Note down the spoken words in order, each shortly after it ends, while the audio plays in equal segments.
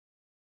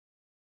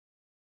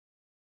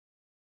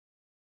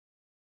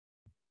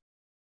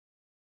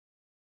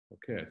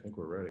Okay, I think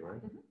we're ready, right?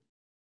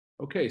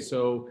 Okay,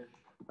 so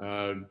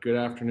good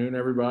afternoon,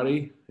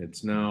 everybody.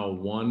 It's now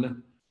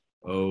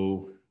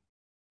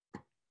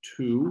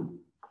 1:02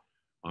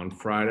 on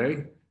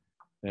Friday,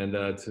 and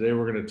today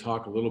we're going to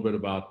talk a little bit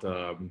about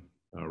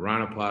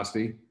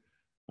rhinoplasty,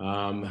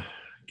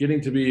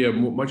 getting to be a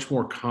much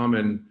more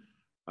common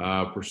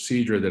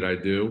procedure that I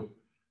do.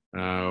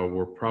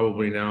 We're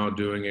probably now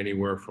doing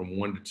anywhere from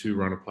 1 to 2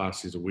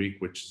 rhinoplasties a week,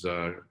 which is,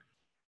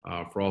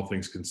 for all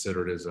things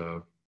considered, is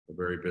a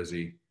very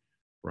busy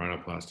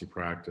rhinoplasty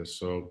practice.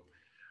 So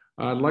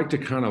I'd like to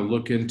kind of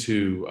look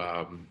into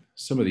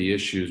some of the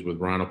issues with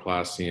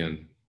rhinoplasty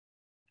and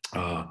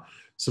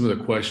some of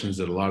the questions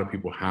that a lot of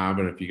people have.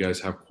 And if you guys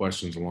have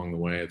questions along the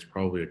way, it's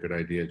probably a good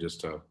idea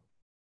just to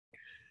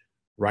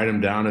write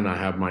them down. And I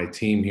have my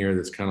team here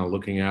that's kind of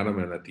looking at them.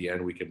 And at the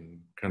end, we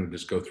can kind of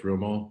just go through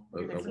them all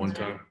at one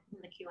time.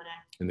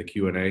 In the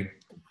Q&A.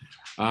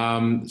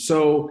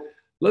 So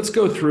let's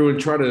go through and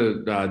try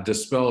to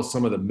dispel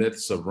some of the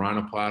myths of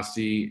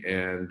rhinoplasty,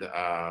 and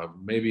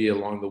maybe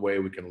along the way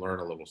we can learn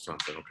a little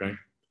something, okay?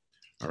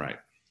 All right.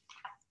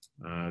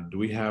 Do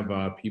we have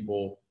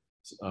people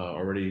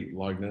already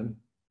logged in?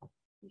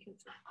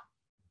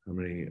 How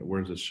many,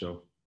 where's this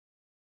show?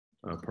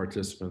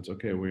 Participants,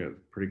 okay, we have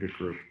a pretty good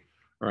group.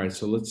 All right,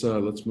 so let's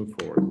move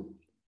forward.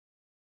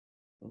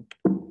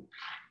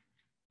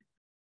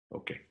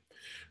 Okay,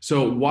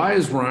 so why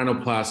is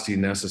rhinoplasty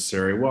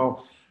necessary?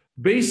 Well,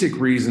 basic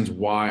reasons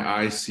why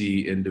I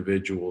see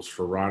individuals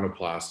for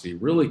rhinoplasty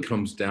really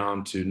comes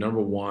down to,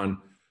 number one,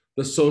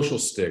 the social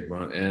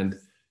stigma, and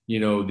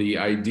the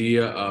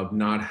idea of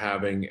not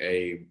having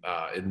a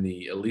at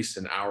least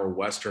in our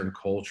Western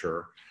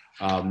culture,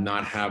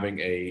 not having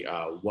a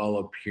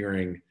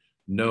well-appearing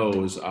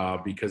nose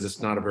because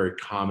it's not a very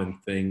common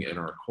thing in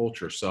our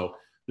culture. So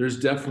there's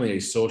definitely a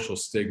social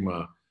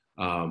stigma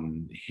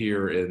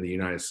here in the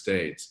United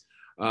States.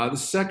 The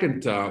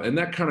second, and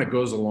that kind of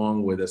goes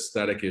along with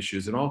aesthetic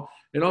issues, and I'll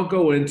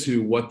go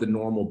into what the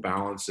normal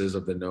balance is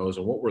of the nose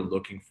and what we're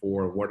looking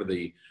for, and what are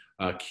the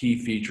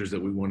key features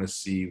that we want to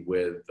see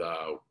with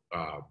a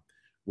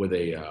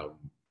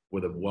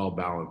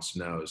well-balanced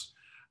nose.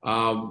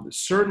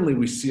 Certainly,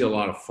 we see a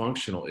lot of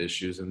functional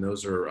issues, and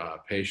those are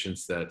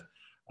patients that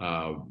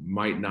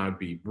might not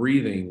be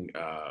breathing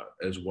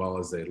as well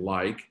as they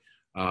like.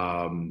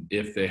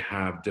 If they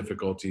have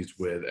difficulties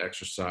with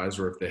exercise,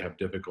 or if they have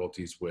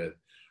difficulties with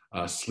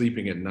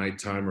sleeping at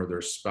nighttime, or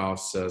their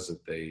spouse says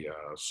that they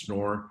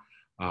snore,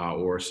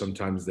 or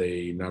sometimes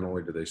they not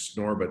only do they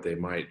snore, but they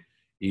might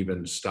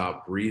even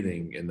stop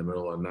breathing in the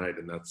middle of the night,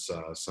 and that's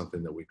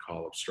something that we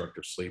call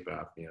obstructive sleep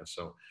apnea.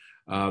 So,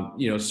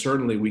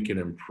 certainly we can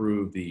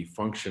improve the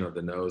function of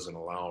the nose and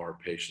allow our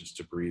patients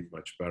to breathe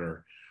much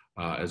better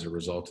as a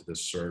result of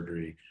this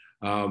surgery.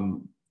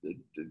 In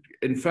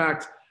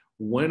fact,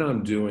 when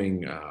I'm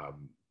doing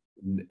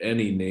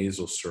any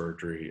nasal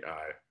surgery,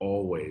 I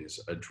always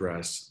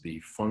address the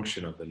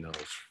function of the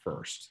nose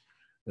first.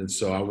 And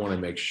so I want to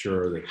make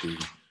sure that the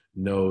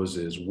nose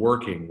is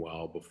working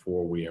well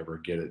before we ever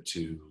get it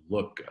to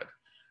look good.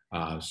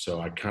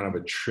 So I kind of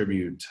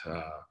attribute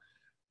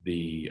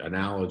the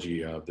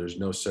analogy of there's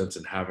no sense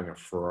in having a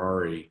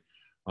Ferrari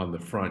on the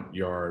front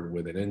yard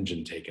with an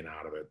engine taken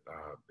out of it.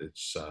 It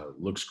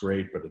looks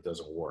great, but it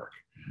doesn't work.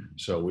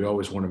 So we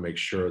always want to make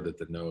sure that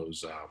the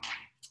nose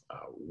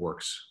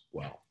works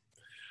well.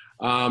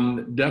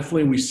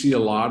 Definitely, we see a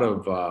lot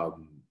of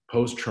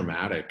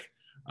post-traumatic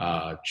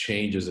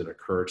changes that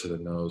occur to the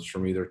nose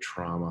from either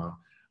trauma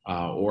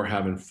or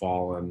having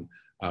fallen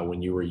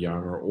when you were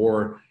younger,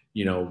 or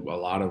a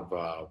lot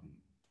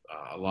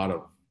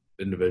of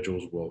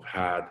individuals will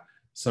have had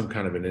some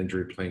kind of an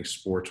injury playing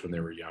sports when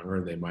they were younger,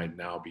 and they might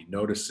now be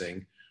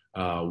noticing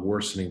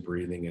worsening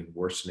breathing and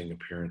worsening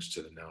appearance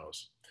to the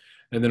nose.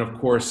 And then, of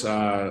course,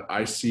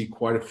 I see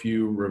quite a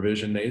few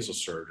revision nasal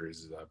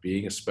surgeries.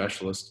 Being a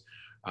specialist,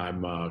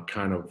 I'm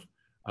kind of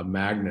a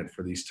magnet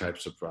for these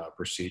types of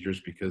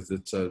procedures, because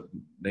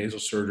nasal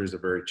surgery is a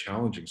very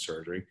challenging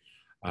surgery,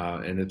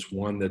 and it's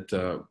one that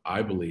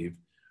I believe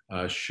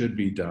should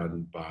be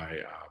done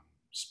by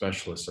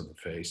specialists of the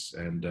face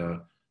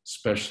and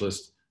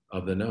specialists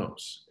of the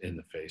nose in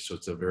the face. So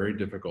it's a very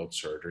difficult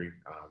surgery,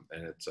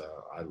 and that's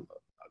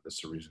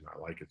the reason I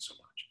like it so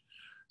much.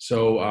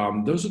 So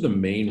those are the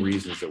main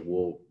reasons that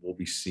we'll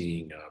be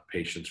seeing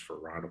patients for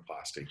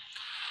rhinoplasty.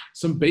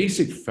 Some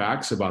basic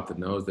facts about the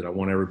nose that I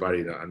want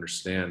everybody to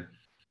understand.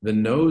 The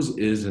nose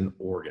is an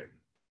organ.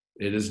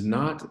 It is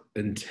not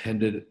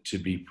intended to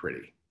be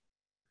pretty.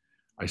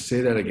 I say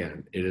that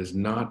again. It is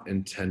not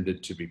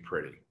intended to be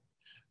pretty.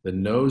 The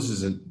nose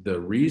isn't, the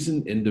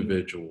reason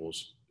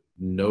individuals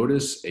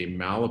notice a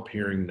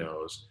malappearing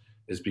nose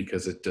is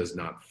because it does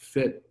not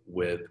fit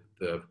with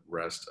the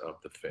rest of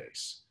the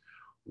face.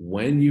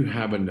 When you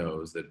have a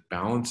nose that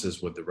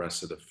balances with the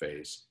rest of the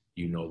face,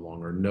 you no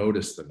longer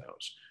notice the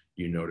nose.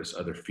 You notice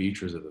other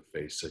features of the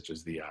face, such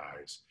as the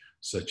eyes,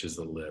 such as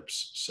the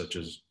lips, such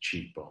as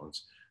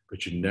cheekbones,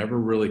 but you never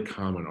really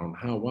comment on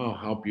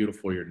how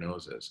beautiful your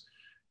nose is.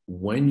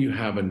 when you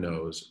have a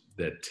nose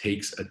that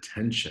takes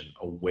attention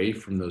away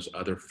from those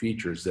other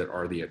features that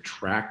are the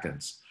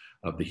attractants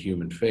of the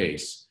human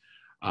face,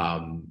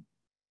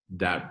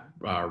 that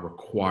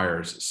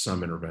requires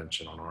some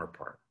intervention on our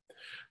part.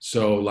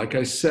 So like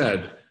I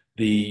said,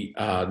 the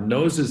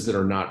noses that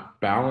are not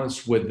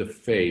balanced with the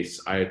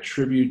face, I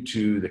attribute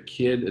to the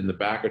kid in the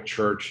back of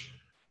church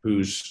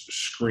who's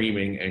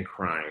screaming and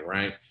crying,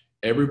 right?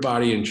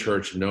 Everybody in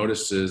church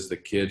notices the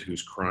kid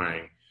who's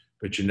crying,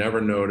 but you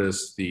never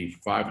notice the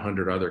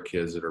 500 other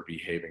kids that are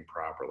behaving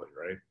properly,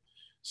 right?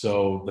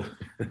 So,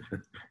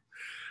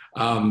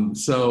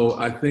 so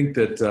I think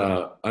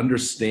that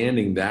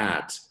understanding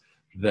that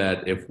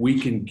if we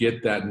can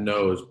get that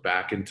nose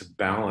back into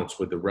balance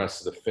with the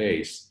rest of the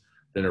face,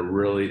 then it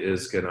really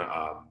is going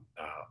to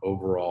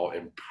overall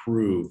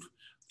improve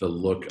the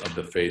look of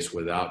the face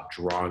without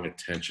drawing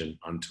attention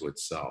unto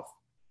itself.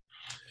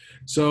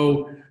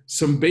 So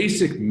some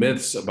basic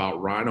myths about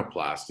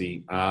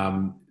rhinoplasty.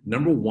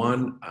 Number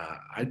one,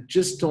 I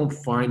just don't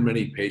find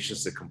many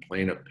patients that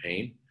complain of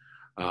pain.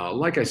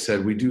 Like I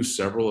said, we do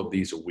several of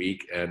these a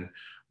week, and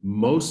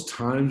most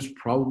times,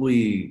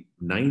 probably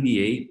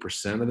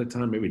 98% of the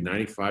time, maybe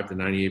 95 to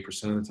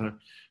 98% of the time,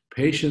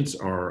 patients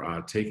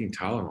are taking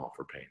Tylenol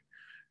for pain.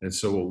 And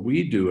so what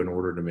we do in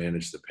order to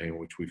manage the pain,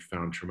 which we've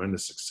found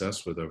tremendous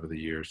success with over the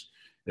years,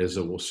 is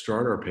that we'll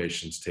start our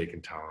patients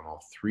taking Tylenol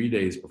 3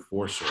 days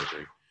before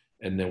surgery,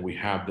 and then we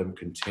have them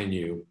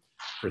continue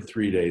for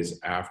 3 days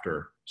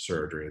after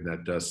surgery, and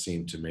that does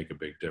seem to make a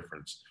big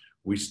difference.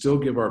 We still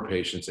give our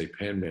patients a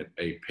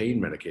pain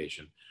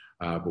medication,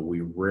 but we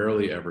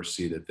rarely ever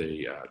see that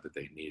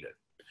they need it.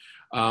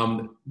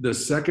 The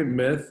second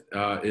myth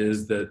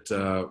is that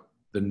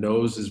the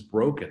nose is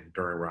broken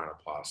during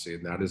rhinoplasty,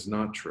 and that is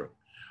not true.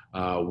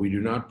 We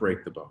do not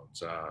break the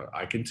bones.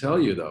 I can tell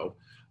you though,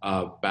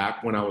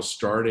 back when I was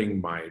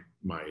starting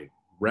my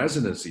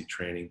residency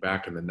training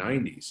back in the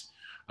 90s,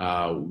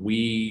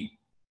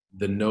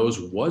 the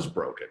nose was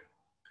broken.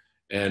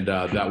 And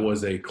that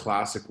was a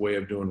classic way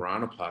of doing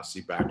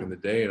rhinoplasty back in the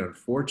day. And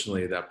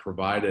unfortunately, that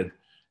provided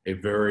a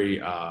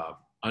very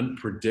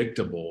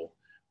unpredictable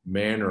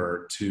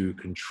manner to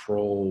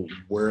control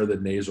where the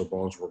nasal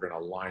bones were going to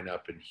line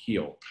up and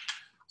heal.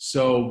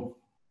 So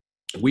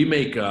we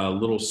make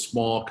little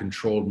small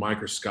controlled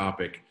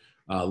microscopic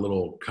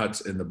little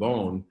cuts in the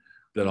bone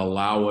that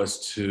allow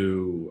us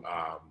to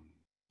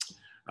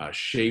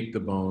shape the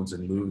bones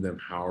and move them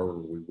however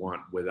we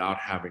want without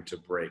having to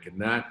break.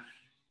 And that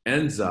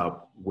ends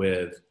up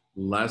with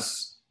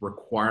less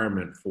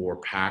requirement for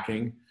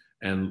packing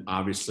and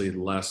obviously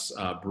less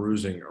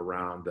bruising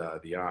around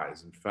the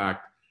eyes. In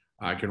fact,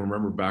 I can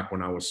remember back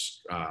when I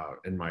was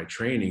in my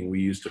training,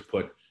 we used to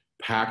put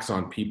packs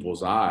on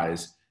people's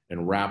eyes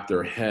and wrap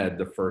their head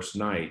the first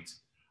night,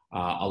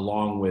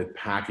 along with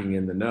packing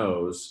in the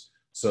nose.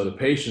 So the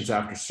patients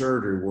after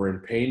surgery were in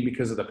pain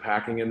because of the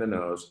packing in the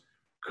nose,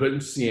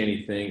 couldn't see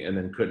anything, and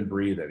then couldn't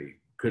breathe.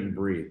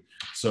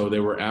 So they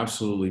were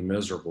absolutely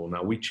miserable.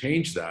 Now we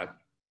changed that,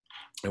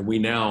 and we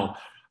now,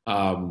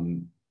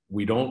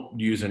 we don't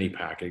use any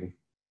packing.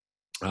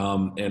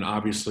 And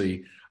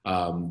obviously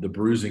the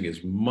bruising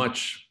is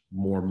much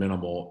more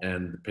minimal,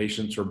 and the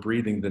patients are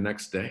breathing the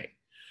next day.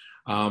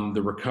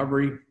 The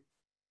recovery,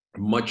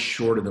 much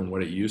shorter than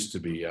what it used to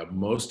be.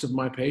 Most of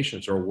my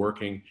patients are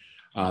working,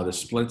 the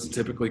splints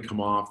typically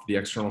come off, the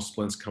external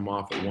splints come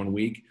off at 1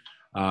 week,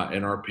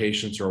 and our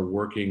patients are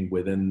working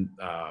within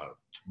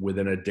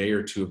a day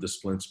or two of the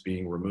splints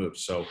being removed.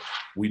 So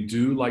we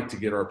do like to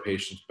get our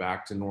patients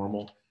back to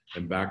normal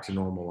and back to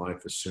normal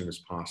life as soon as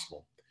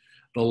possible.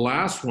 The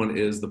last one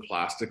is the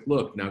plastic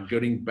look. Now,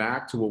 getting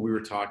back to what we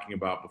were talking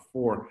about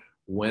before,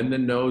 when the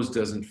nose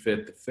doesn't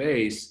fit the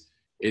face,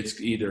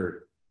 it's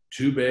either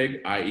too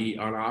big, i.e.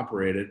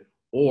 unoperated,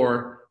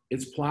 or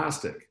it's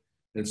plastic.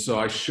 And so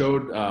I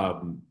showed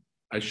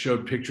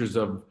pictures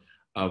of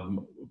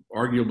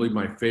arguably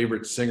my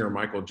favorite singer,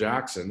 Michael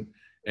Jackson.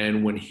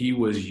 And when he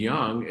was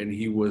young and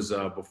he was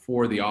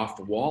before the Off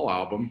the Wall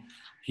album,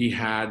 he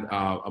had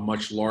a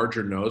much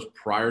larger nose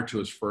prior to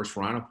his first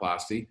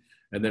rhinoplasty.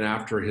 And then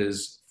after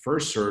his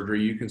first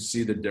surgery, you can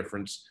see the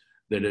difference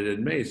that it had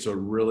made. So it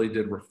really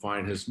did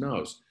refine his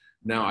nose.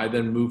 Now I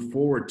then moved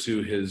forward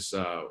to his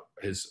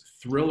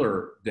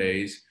Thriller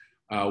days,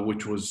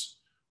 which was,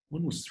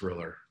 when was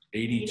Thriller?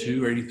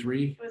 82,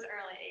 83? It was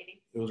early 80s.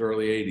 It was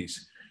early 80s.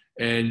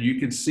 And you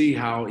can see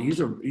how he's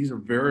a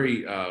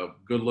very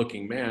good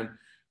looking man,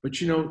 but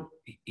you know,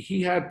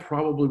 he had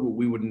probably what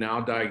we would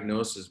now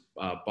diagnose as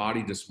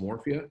body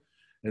dysmorphia.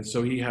 And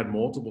so he had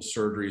multiple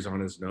surgeries on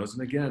his nose.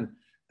 And again,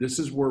 this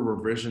is where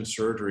revision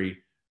surgery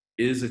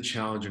is a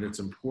challenge, and it's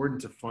important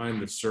to find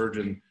the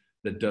surgeon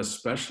that does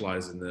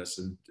specialize in this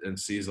and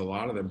sees a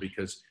lot of them,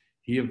 because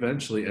he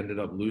eventually ended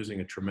up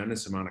losing a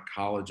tremendous amount of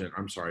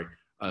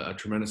a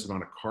tremendous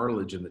amount of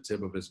cartilage in the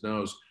tip of his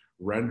nose,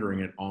 rendering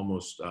it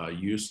almost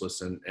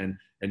useless. And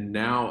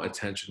now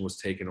attention was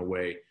taken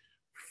away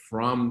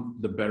from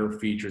the better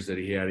features that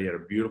he had. He had a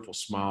beautiful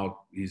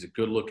smile. He's a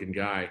good looking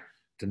guy.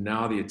 To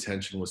now the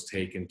attention was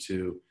taken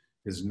to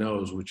his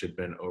nose, which had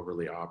been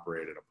overly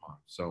operated upon.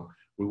 So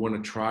we want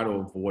to try to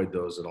avoid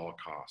those at all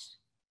costs.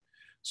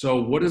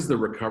 So what is the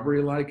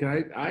recovery like?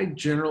 I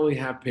generally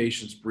have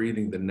patients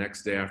breathing the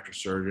next day after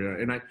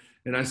surgery.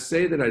 And I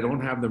say that I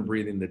don't have them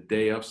breathing the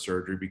day of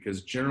surgery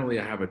because generally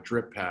I have a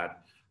drip pad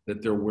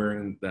that they're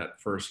wearing that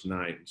first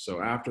night.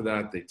 So after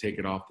that, they take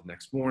it off the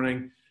next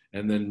morning.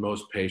 And then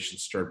most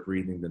patients start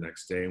breathing the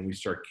next day. And we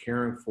start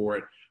caring for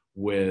it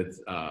with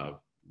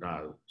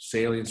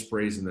saline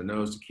sprays in the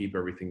nose to keep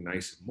everything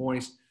nice and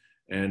moist,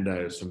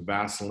 and some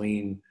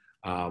Vaseline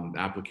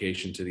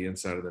application to the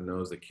inside of the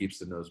nose that keeps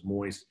the nose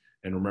moist.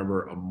 And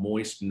remember, a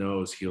moist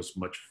nose heals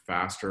much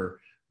faster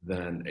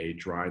than a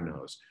dry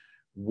nose.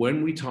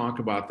 When we talk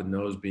about the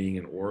nose being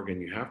an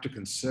organ, you have to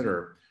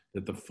consider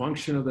that the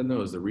function of the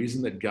nose, the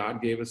reason that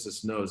God gave us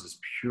this nose is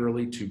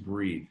purely to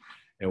breathe.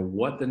 And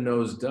what the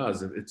nose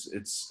does,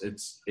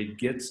 it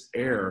gets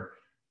air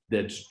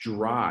that's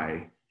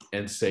dry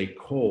and say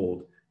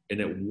cold, and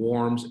it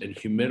warms and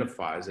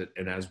humidifies it.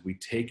 And as we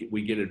take it,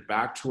 we get it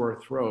back to our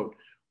throat,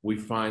 we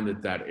find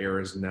that that air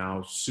is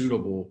now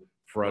suitable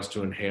for us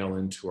to inhale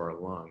into our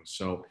lungs.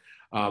 So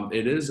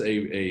it is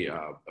a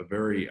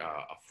very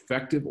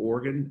effective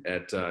organ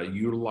at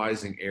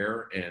utilizing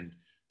air and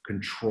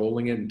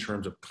controlling it in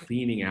terms of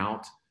cleaning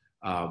out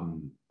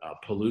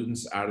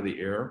pollutants out of the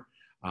air.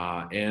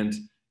 And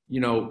you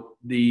know,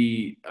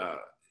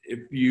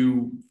 if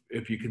you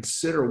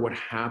consider what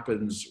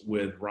happens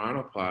with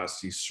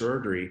rhinoplasty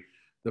surgery,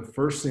 the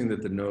first thing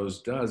that the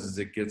nose does is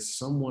it gets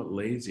somewhat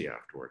lazy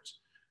afterwards.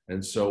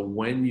 And so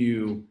when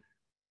you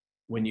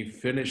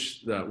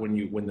finish that,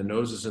 when the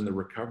nose is in the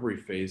recovery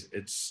phase,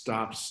 it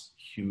stops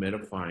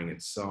humidifying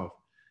itself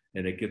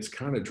and it gets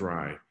kind of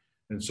dry.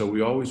 And so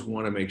we always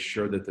want to make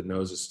sure that the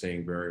nose is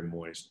staying very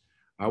moist.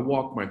 I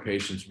walk my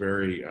patients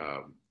very,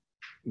 I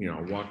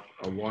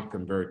walk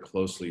them very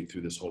closely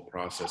through this whole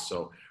process.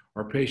 So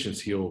our patients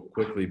heal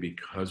quickly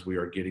because we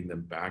are getting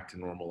them back to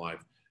normal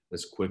life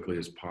as quickly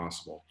as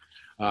possible.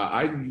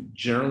 I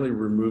generally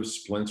remove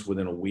splints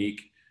within a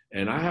week,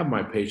 and I have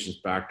my patients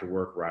back to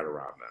work right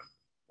around then,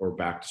 or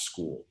back to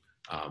school,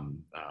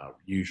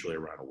 usually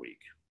around a week.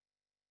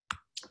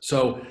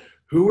 So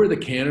who are the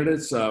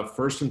candidates?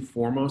 First and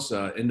foremost,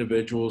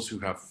 individuals who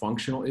have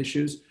functional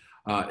issues,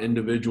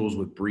 individuals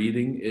with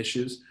breathing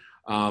issues.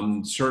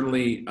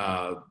 Certainly,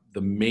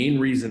 the main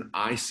reason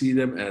I see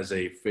them as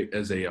a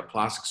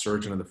plastic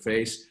surgeon of the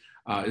face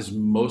is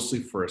mostly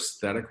for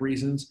aesthetic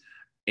reasons,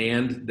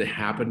 and they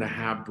happen to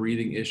have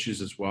breathing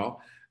issues as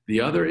well. The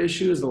other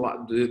issue is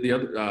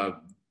another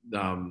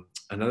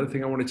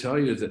thing I want to tell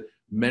you is that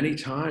many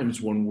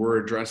times when we're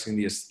addressing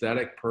the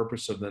aesthetic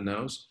purpose of the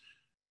nose,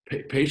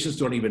 patients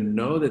don't even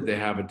know that they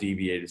have a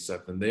deviated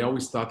septum. They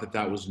always thought that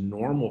that was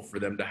normal for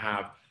them to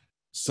have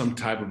some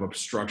type of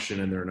obstruction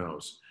in their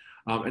nose.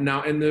 And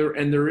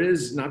there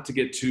is, not to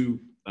get too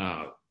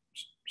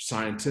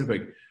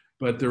scientific,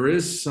 but there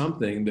is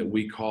something that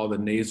we call the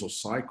nasal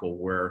cycle,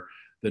 where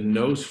the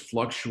nose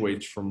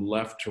fluctuates from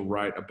left to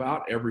right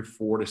about every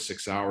 4 to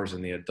 6 hours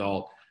in the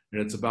adult,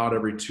 and it's about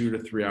every 2 to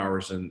 3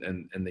 hours in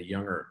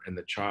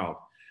the child.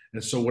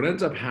 And so what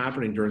ends up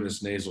happening during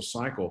this nasal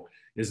cycle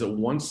is that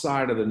one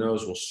side of the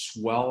nose will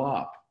swell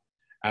up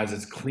as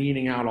it's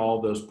cleaning out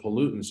all those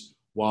pollutants,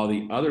 while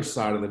the other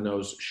side of the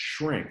nose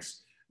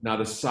shrinks. Now,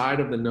 the side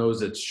of the nose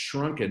that's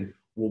shrunken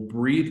will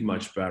breathe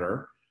much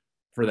better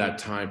for that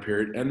time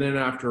period. And then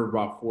after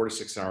about 4 to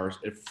 6 hours,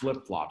 it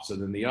flip-flops. So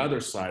then the other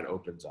side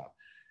opens up.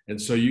 And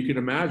so you can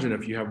imagine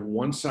if you have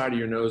one side of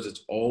your nose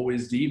that's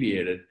always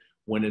deviated,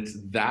 when it's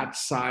that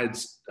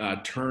side's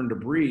turn to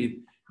breathe,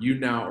 you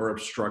now are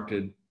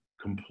obstructed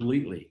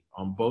completely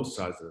on both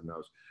sides of the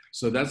nose.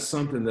 So that's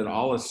something that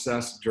I'll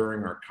assess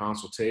during our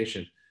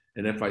consultation.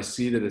 And if I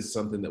see that it's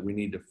something that we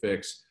need to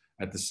fix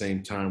at the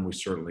same time, we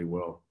certainly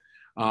will.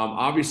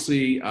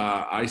 Obviously,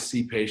 I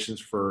see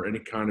patients for any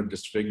kind of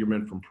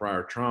disfigurement from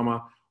prior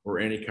trauma or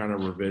any kind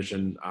of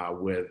revision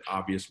with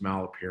obvious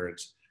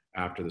malappearance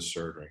after the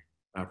surgery,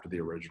 after the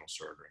original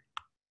surgery.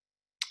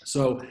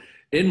 So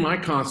in my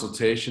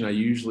consultation, I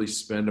usually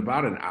spend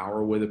about an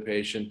hour with a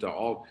patient.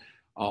 All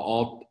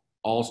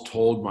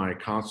told, my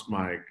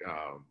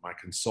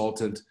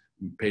consultant,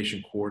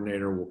 patient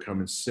coordinator will come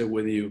and sit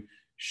with you.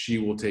 She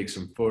will take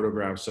some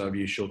photographs of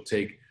you. She'll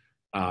take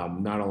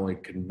not only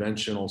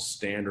conventional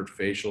standard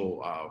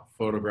facial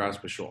photographs,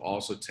 but she'll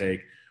also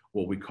take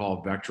what we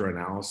call vector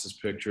analysis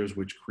pictures,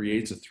 which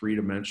creates a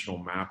three-dimensional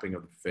mapping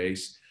of the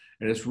face.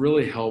 And it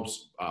really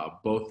helps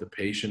both the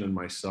patient and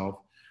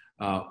myself,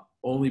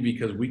 only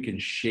because we can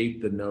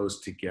shape the nose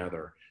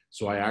together.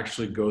 So I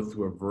actually go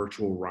through a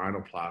virtual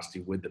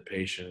rhinoplasty with the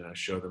patient, and I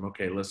show them,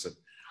 okay, listen,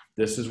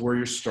 this is where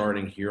you're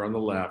starting here on the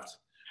left.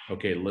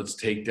 Okay, let's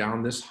take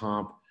down this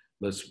hump.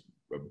 Let's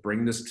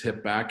bring this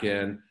tip back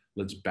in.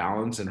 Let's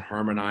balance and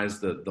harmonize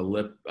the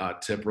lip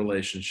tip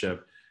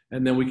relationship.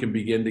 And then we can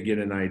begin to get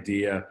an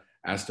idea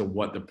as to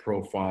what the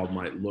profile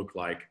might look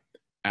like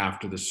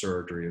after the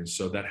surgery. And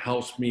so that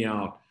helps me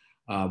out.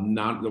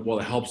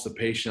 It helps the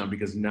patient out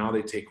because now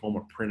they take home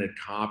a printed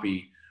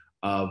copy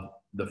of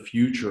the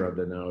future of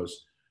the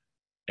nose.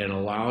 and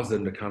allows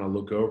them to kind of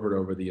look over it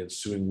over the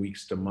ensuing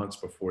weeks to months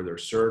before their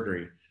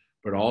surgery.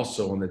 But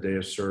also on the day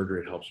of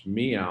surgery, it helps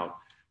me out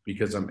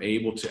because I'm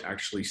able to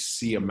actually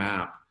see a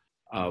map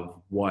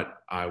of what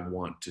I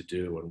want to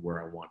do and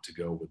where I want to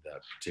go with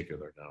that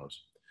particular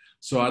nose.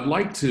 So I'd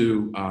like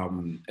to,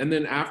 and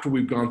then after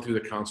we've gone through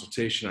the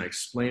consultation, I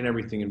explain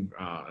everything in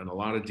a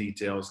lot of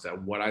details that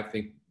what I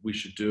think we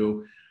should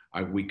do.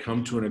 We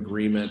come to an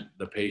agreement,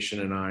 the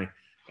patient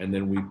and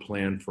then we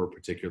plan for a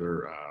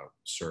particular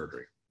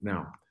surgery.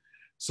 Now,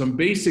 some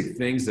basic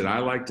things that I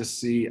like to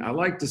see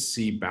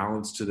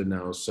balance to the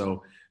nose.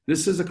 So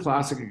this is a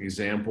classic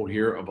example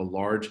here of a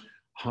large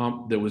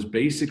hump that was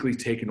basically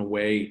taken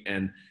away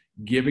and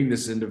giving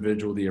this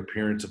individual the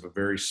appearance of a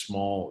very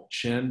small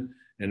chin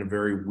and a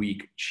very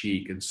weak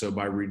cheek. And so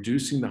by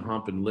reducing the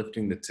hump and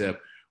lifting the tip,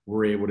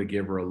 we're able to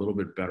give her a little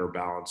bit better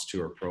balance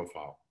to her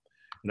profile.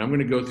 And I'm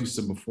going to go through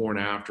some before and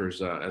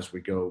afters as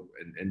we go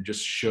and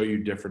just show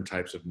you different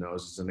types of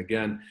noses. And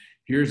again,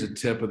 here's a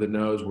tip of the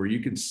nose where you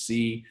can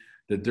see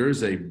that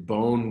there's a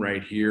bone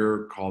right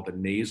here called the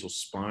nasal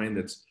spine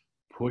that's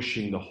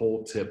pushing the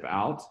whole tip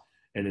out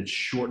and it's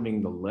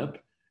shortening the lip.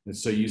 And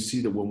so you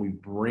see that when we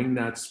bring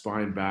that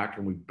spine back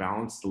and we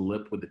balance the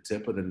lip with the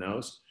tip of the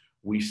nose,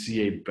 we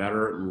see a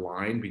better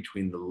line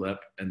between the lip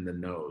and the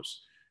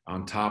nose.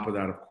 On top of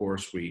that, of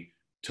course, we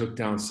took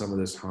down some of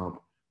this hump.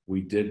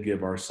 We did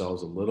give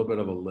ourselves a little bit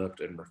of a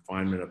lift and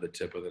refinement of the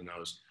tip of the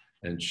nose,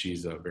 and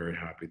she's very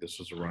happy. This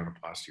was a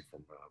rhinoplasty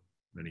from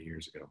many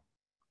years ago.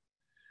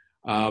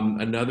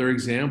 Another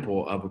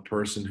example of a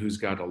person who's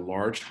got a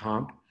large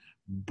hump.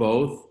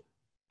 Both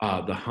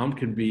the hump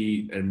can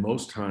be, and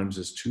most times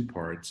is two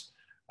parts.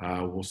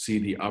 We'll see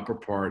the upper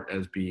part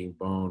as being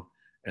bone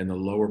and the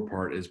lower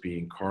part as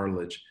being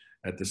cartilage.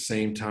 At the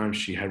same time,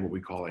 she had what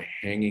we call a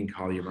hanging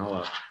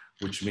columella,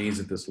 which means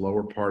that this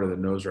lower part of the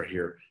nose right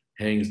here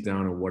hangs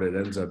down, and what it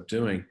ends up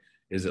doing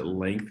is it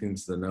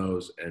lengthens the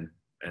nose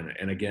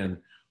and again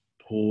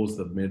pulls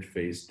the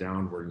midface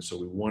downward. And so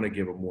we want to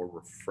give a more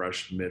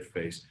refreshed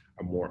midface,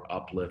 a more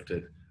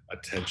uplifted,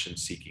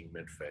 attention-seeking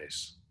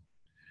midface.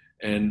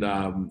 And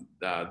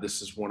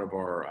this is one of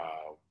our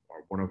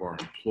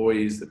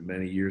employees that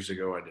many years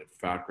ago I did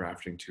fat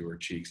grafting to her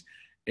cheeks,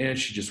 and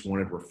she just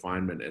wanted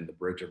refinement in the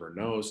bridge of her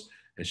nose,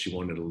 and she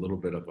wanted a little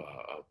bit of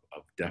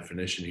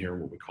definition here,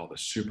 what we call the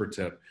super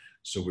tip.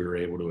 So we were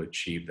able to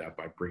achieve that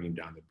by bringing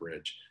down the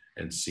bridge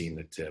and seeing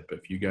the tip.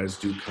 If you guys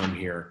do come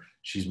here,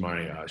 she's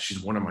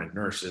one of my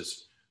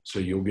nurses, so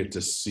you'll get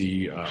to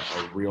see a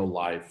real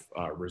life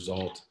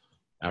result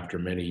after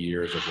many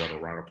years of what a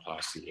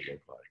rhinoplasty would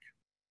look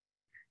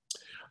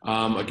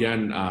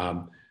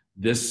like.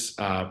 This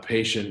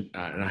patient,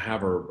 and I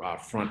have her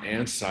front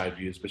and side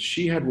views, but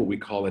she had what we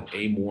call an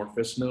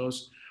amorphous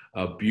nose,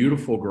 a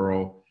beautiful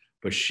girl,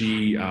 but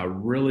she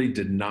really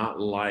did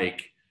not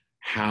like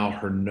how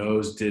her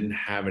nose didn't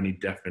have any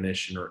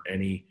definition or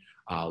any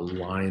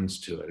lines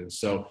to it. And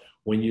so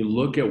when you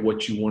look at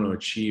what you want to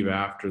achieve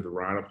after the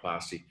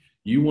rhinoplasty,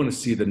 you want to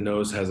see the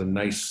nose has a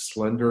nice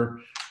slender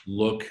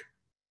look.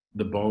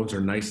 The bones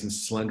are nice and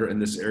slender in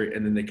this area,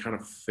 and then they kind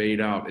of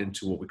fade out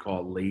into what we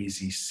call a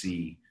lazy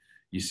C.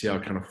 You see how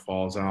it kind of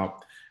falls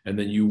out? And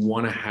then you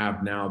want to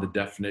have now the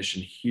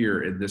definition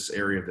here in this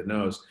area of the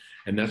nose,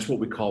 and that's what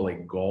we call a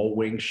gull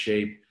wing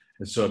shape.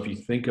 And so if you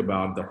think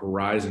about the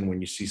horizon,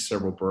 when you see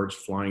several birds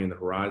flying in the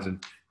horizon,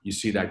 you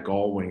see that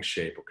gull wing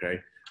shape, okay?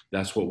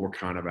 That's what we're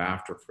kind of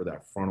after for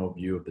that frontal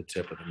view of the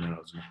tip of the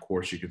nose. And of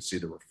course, you can see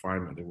the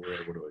refinement that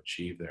we're able to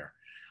achieve there.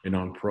 And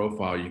on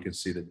profile, you can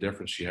see the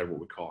difference. She had what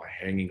we call a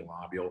hanging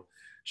lobule.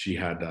 She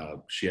had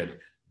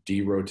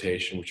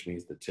derotation, which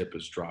means the tip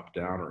is dropped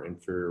down, or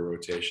inferior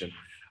rotation.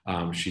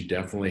 She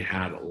definitely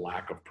had a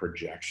lack of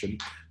projection.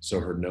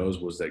 So her nose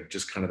was like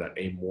just kind of that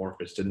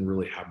amorphous, didn't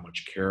really have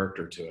much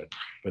character to it.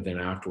 But then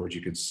afterwards,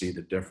 you could see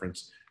the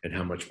difference and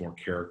how much more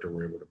character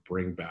we're able to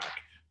bring back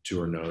to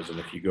her nose. And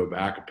if you go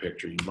back a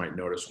picture, you might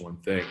notice one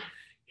thing.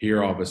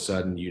 Here, all of a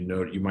sudden,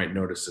 you might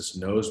notice this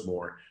nose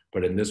more,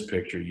 but in this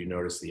picture, you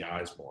notice the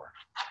eyes more.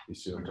 You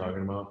see what I'm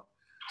talking about?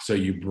 So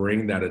you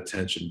bring that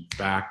attention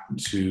back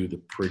to the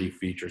pretty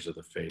features of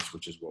the face,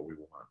 which is what we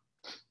want.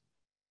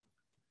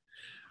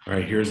 All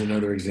right, here's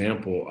another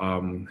example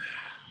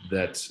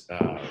that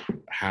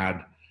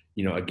had,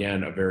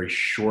 again, a very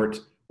short,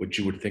 what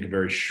you would think a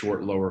very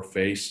short lower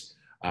face.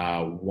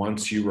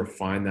 Once you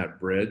refine that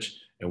bridge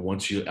and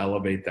once you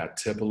elevate that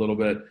tip a little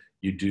bit,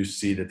 you do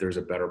see that there's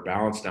a better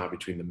balance now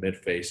between the mid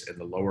face and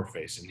the lower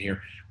face. And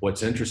here,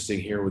 what's interesting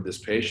here with this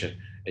patient,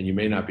 and you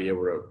may not be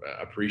able to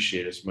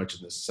appreciate as much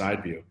in this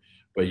side view,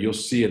 but you'll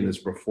see in this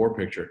before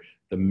picture,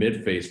 the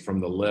mid face from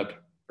the lip,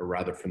 or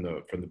rather from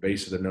the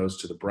base of the nose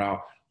to the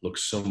brow,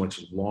 looks so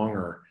much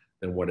longer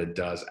than what it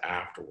does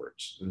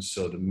afterwards. And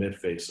so the mid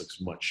face looks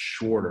much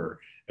shorter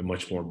and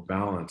much more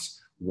balanced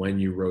when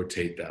you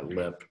rotate that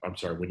lip,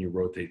 when you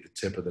rotate the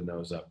tip of the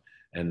nose up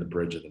and the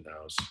bridge of the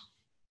nose.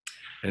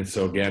 And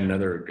so again,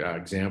 another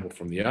example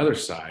from the other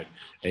side,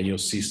 and you'll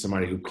see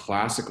somebody who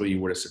classically you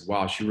would have said,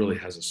 wow, she really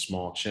has a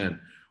small chin.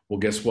 Well,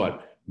 guess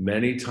what?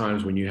 Many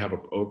times when you have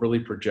an overly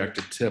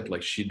projected tip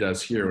like she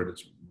does here, and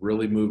it's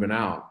really moving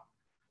out,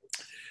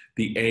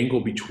 the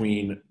angle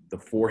between the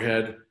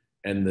forehead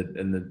and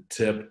the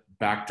tip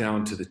back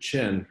down to the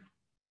chin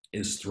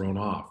is thrown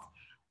off.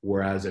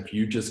 Whereas if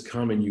you just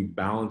come and you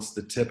balance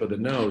the tip of the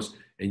nose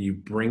and you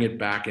bring it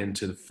back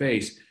into the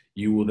face,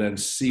 you will then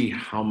see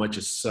how much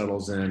it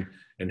settles in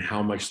and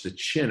how much the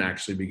chin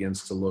actually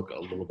begins to look a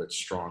little bit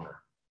stronger.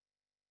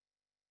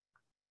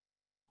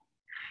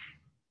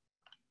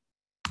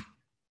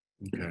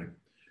 Okay,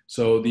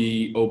 so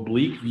the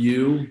oblique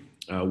view,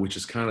 which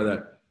is kind of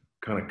that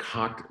kind of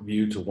cocked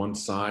view to one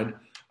side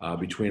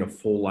between a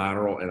full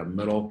lateral and a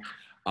middle,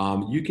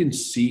 you can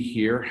see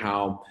here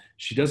how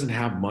she doesn't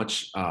have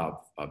much of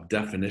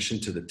definition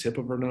to the tip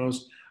of her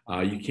nose.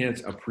 You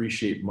can't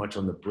appreciate much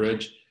on the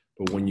bridge,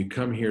 but when you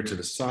come here to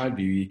the side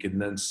view, you can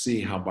then see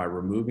how by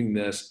removing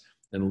this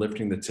and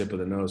lifting the tip of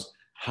the nose,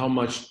 how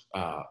much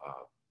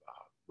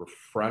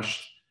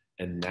refreshed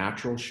and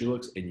natural she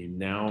looks, and you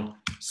now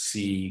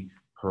see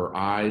her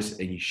eyes,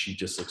 and she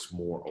just looks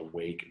more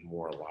awake and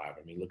more alive.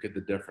 I mean, look at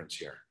the difference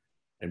here.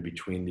 And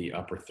between the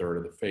upper third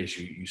of the face,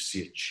 you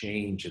see a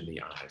change in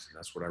the eyes, and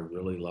that's what I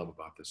really love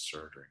about this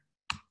surgery.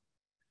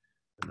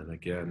 And then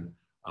again,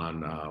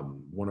 on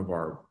one of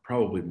our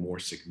probably more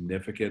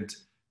significant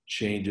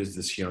changes,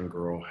 this young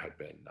girl had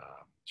been,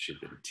 she'd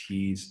been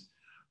teased.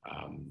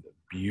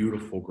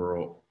 Beautiful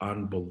girl,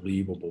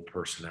 unbelievable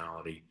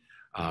personality,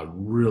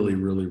 really,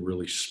 really,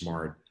 really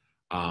smart.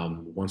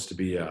 Wants to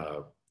be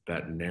a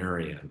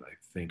veterinarian, I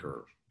think,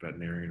 or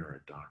veterinarian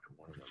or a doctor,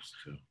 one of those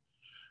two.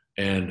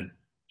 And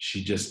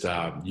she just,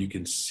 you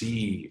can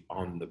see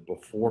on the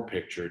before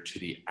picture to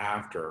the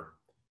after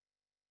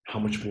how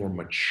much more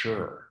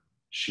mature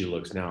she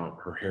looks. Now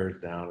her hair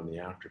is down in the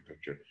after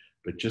picture,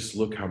 but just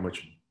look how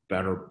much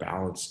better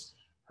balanced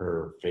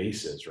her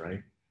face is,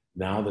 right?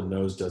 Now the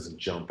nose doesn't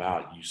jump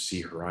out. You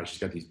see her eyes. She's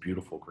got these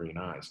beautiful green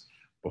eyes.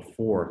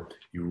 Before,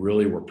 you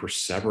really were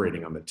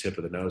perseverating on the tip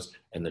of the nose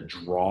and the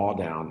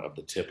drawdown of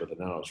the tip of the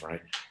nose, right?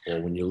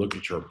 Well, when you look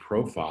at your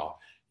profile,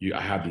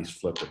 I have these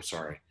flipped, I'm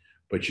sorry,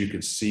 but you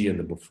can see in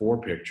the before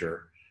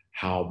picture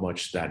how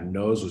much that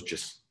nose was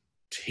just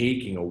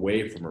taking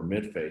away from her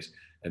midface.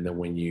 And then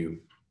when you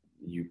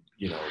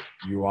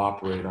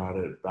operate on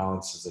it, it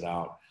balances it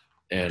out,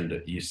 and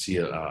you see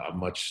a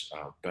much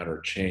better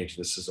change.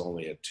 This is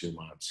only at 2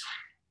 months.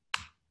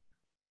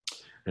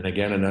 And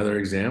again, another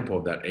example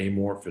of that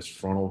amorphous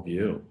frontal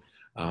view.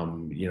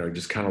 It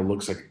just kind of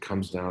looks like it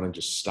comes down and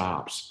just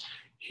stops.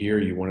 Here,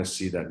 you want to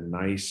see that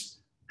nice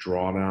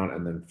drawdown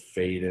and then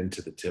fade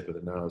into the tip of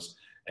the nose.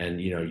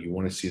 And, you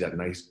want to see that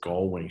nice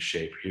gull wing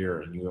shape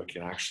here. And you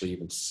can actually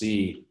even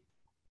see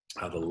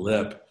how the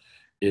lip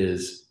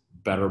is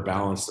better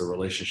balanced. The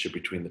relationship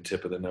between the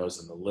tip of the nose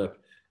and the lip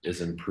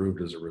is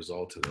improved as a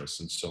result of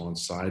this. And so on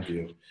side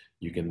view,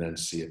 you can then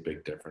see a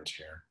big difference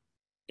here.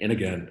 And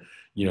again,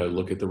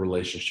 look at the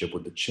relationship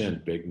with the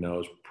chin, big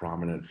nose,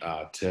 prominent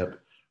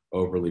tip,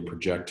 overly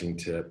projecting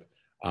tip,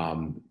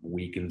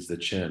 weakens the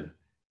chin.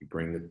 You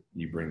bring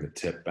the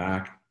tip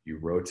back, you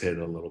rotate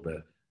it a little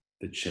bit,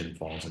 the chin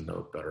falls into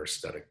a better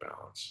aesthetic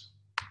balance.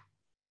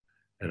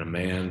 And a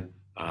man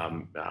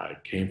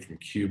came from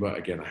Cuba.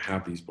 Again, I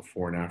have these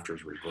before and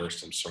afters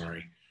reversed, I'm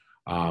sorry.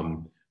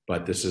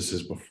 But this is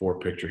his before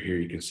picture here.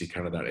 You can see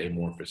kind of that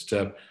amorphous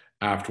tip.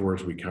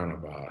 Afterwards, we kind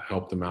of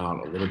helped him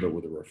out a little bit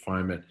with a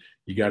refinement.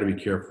 You got to be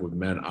careful with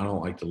men. I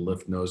don't like to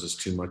lift noses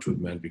too much with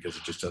men because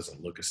it just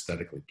doesn't look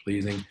aesthetically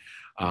pleasing.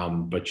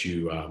 But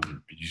you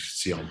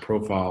see on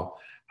profile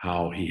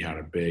how he had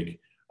a big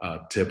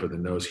tip of the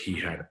nose. He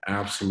had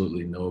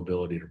absolutely no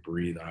ability to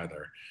breathe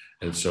either.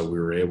 And so we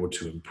were able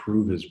to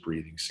improve his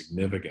breathing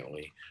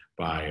significantly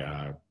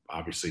by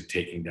obviously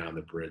taking down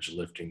the bridge,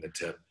 lifting the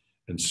tip,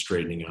 and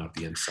straightening out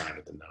the inside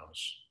of the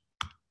nose.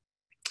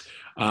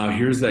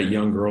 Here's that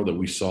young girl that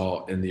we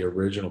saw in the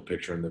original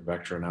picture in the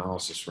vector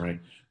analysis, right?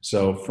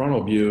 So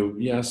frontal view,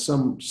 yeah,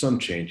 some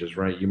changes,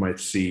 right? You might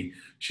see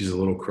she's a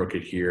little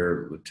crooked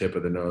here. The tip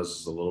of the nose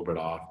is a little bit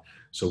off.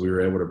 So we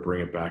were able to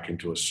bring it back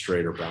into a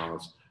straighter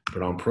balance.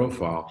 But on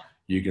profile,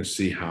 you can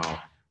see how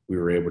we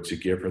were able to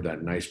give her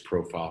that nice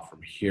profile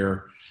from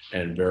here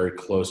and very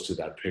close to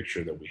that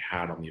picture that we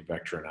had on the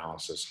vector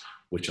analysis,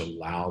 which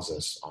allows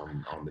us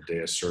on the day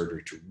of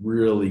surgery to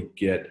really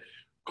get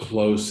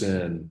close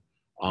in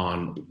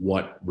on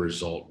what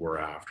result we're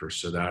after.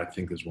 So that, I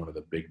think, is one of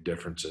the big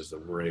differences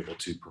that we're able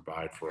to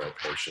provide for our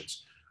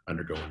patients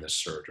undergoing this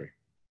surgery.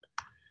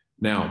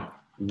 Now,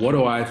 what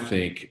do I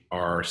think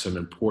are some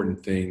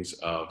important things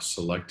of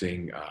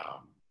selecting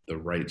the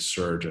right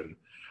surgeon?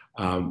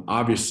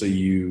 Obviously,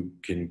 you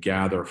can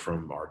gather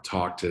from our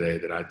talk today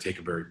that I take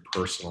a very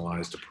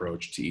personalized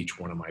approach to each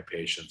one of my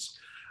patients.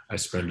 I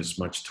spend as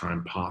much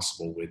time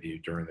possible with you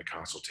during the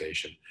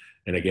consultation.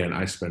 And again,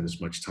 I spend as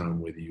much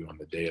time with you on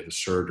the day of the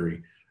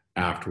surgery.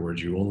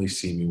 Afterwards, you only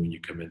see me when you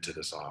come into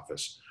this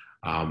office.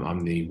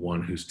 I'm the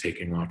one who's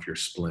taking off your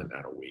splint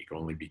at a week,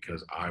 only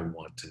because I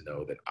want to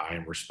know that I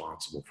am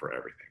responsible for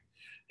everything.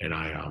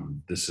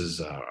 And this is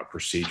a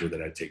procedure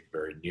that I take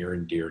very near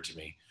and dear to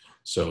me.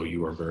 So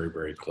you are very,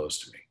 very close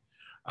to me.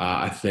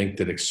 I think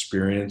that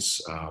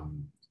experience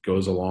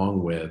goes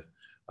along with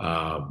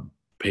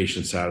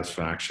patient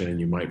satisfaction, and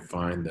you might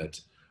find that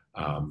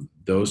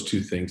those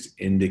two things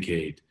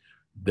indicate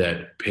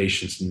that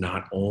patients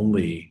not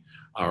only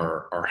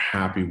are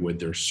happy with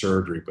their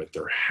surgery, but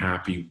they're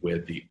happy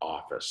with the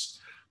office.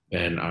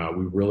 And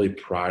we really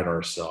pride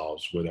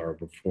ourselves with our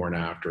before and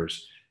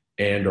afters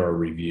and our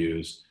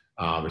reviews,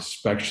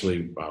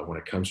 especially when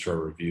it comes to our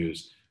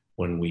reviews,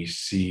 when we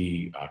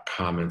see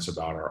comments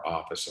about our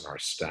office and our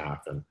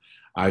staff. And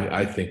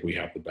I think we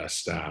have the best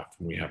staff,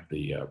 and we have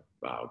the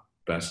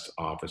best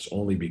office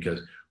only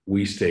because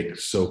we stay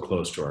so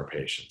close to our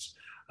patients.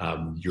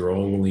 You're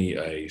only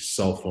a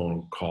cell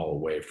phone call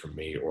away from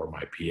me or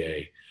my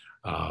PA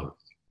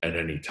at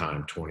any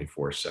time,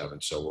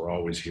 24/7. So we're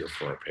always here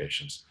for our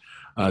patients.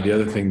 The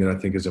other thing that I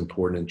think is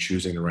important in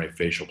choosing the right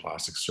facial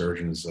plastic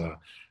surgeon is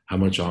how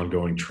much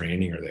ongoing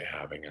training are they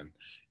having? And,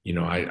 you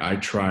know,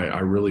 I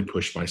really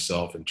push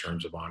myself in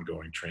terms of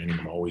ongoing training.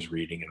 I'm always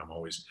reading, and I'm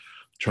always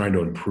trying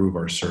to improve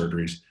our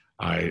surgeries.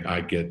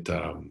 I get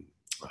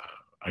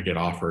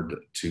offered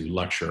to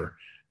lecture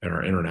at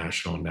our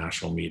international and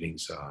national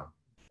meetings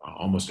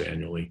almost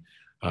annually.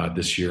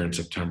 This year in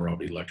September, I'll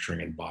be lecturing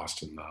in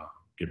Boston,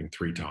 giving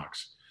 3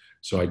 talks.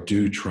 So I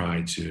do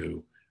try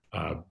to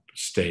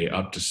stay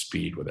up to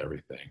speed with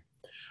everything.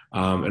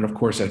 And of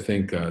course, I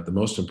think the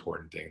most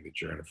important thing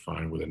that you're going to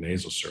find with a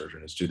nasal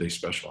surgeon is, do they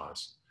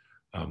specialize?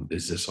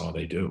 Is this all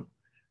they do?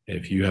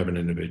 If you have an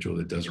individual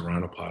that does a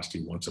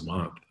rhinoplasty once a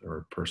month, or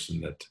a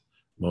person that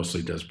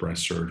mostly does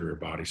breast surgery or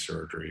body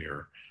surgery,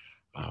 or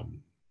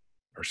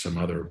some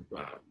other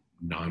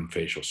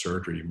non-facial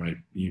surgery,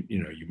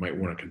 you might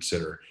want to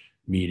consider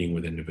meeting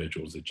with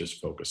individuals that just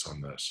focus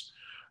on this.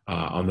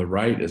 On the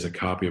right is a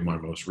copy of my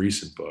most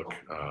recent book,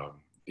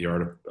 The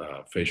Art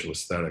of Facial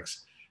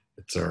Aesthetics.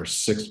 It's our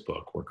 6th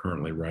book. We're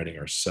currently writing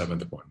our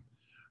 7th one.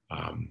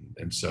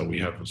 And so we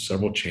have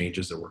several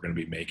changes that we're going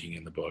to be making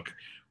in the book.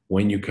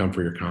 When you come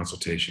for your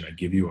consultation, I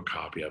give you a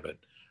copy of it.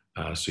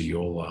 So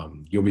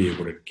you'll be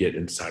able to get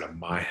inside of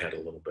my head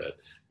a little bit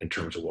in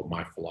terms of what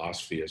my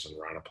philosophy is in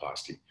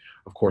rhinoplasty.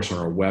 Of course, on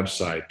our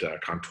website,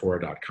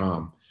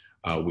 Contoura.com,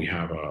 we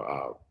have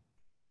a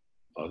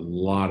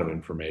lot of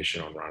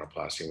information on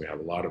rhinoplasty, and we have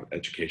a lot of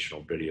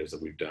educational videos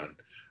that we've done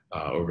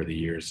over the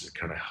years to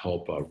kind of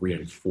help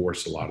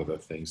reinforce a lot of the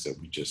things that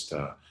we just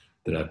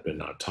that I've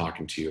been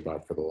talking to you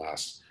about for the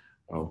last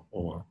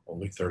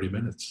only 30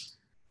 minutes.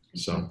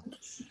 So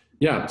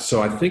yeah,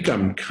 so I think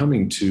I'm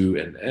coming to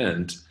an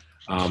end.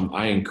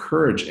 I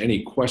encourage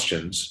any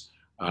questions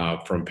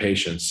from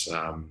patients,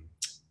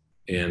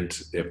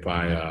 and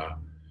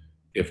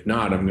if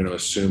not, I'm going to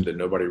assume that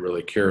nobody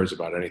really cares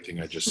about anything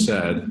I just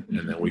said,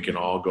 and then we can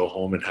all go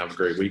home and have a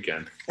great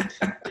weekend.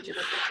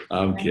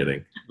 I'm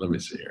kidding. Let me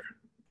see here.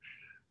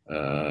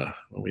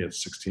 Well, we had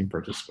 16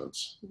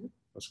 participants.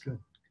 That's good.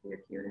 Here's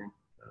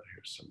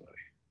somebody.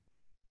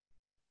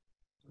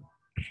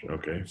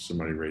 Okay,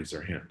 somebody raised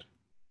their hand.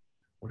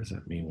 What does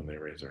that mean when they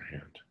raise their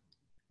hand?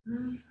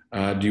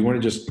 Do you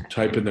want to just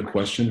type in the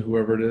question,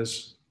 whoever it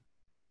is?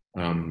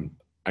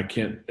 I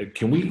can't.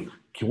 Can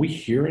we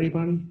hear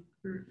anybody?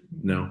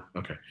 No.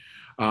 Okay.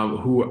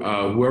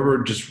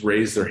 Whoever just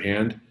raised their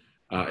hand,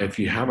 if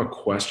you have a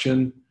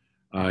question,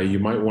 you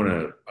might want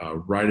to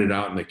write it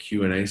out in the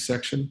Q&A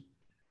section,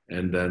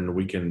 and then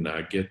we can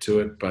get to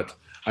it. But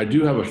I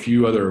do have a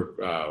few other.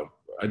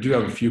 I do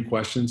have a few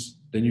questions.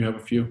 Then you have a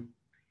few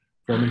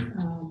for me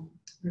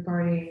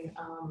regarding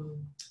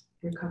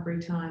recovery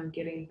time,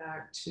 getting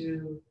back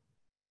to.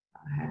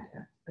 I had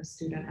a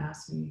student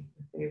ask me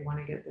if they want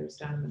to get theirs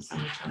done in the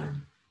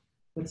summertime.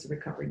 What's the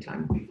recovery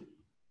time?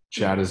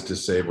 Chat is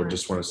disabled.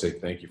 Just want to say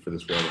thank you for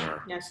this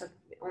webinar. Yeah, so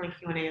only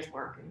Q&A is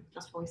working.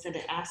 That's what we said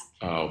to ask.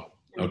 Oh,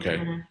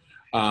 okay.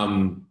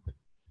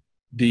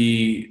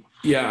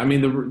 Yeah, I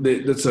mean,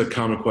 that's a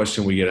common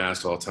question we get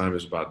asked all the time,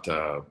 is about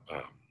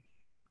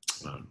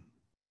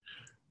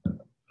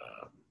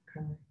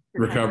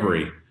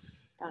recovery.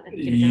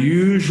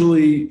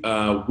 Usually,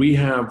 we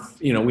have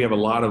a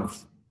lot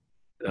of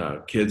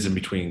kids in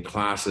between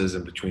classes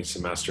and between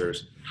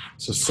semesters.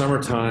 So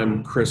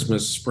summertime,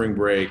 Christmas, spring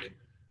break,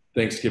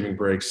 Thanksgiving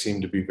break seem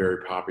to be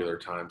very popular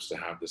times to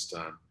have this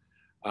done.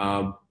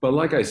 But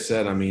like I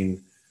said, I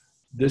mean,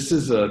 this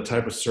is a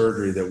type of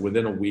surgery that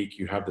within a week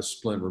you have the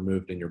splint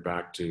removed and you're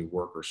back to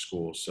work or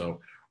school. So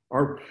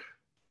our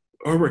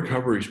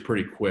recovery is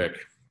pretty quick,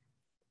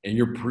 and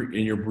you're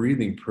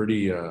breathing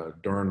pretty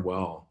darn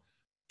well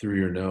through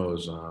your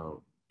nose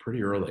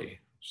pretty early.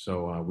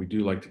 So we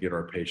do like to get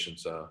our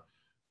patients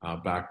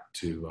back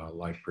to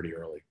life pretty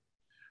early.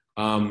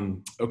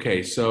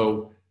 Okay,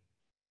 so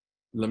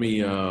let me,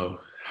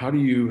 how do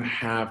you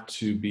have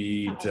to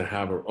be to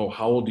have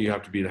how old do you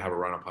have to be to have a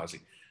rhinoplasty?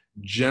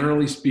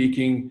 Generally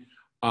speaking,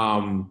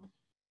 I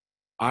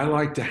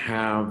like to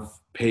have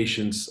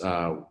patients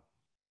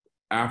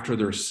after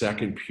their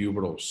second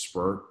pubertal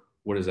spurt.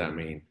 What does that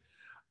mean?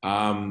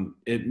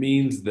 It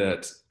means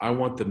that I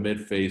want the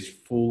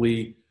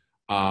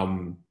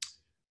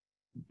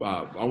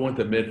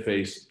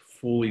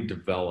fully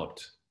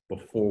developed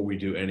before we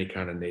do any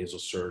kind of nasal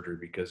surgery,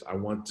 because I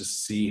want to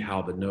see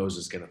how the nose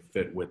is going to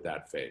fit with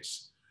that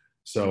face.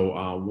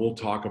 So we'll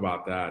talk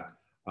about that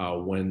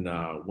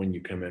when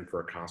you come in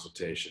for a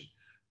consultation.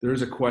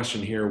 There's a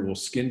question here: will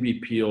skin be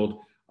peeled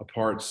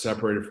apart,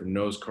 separated from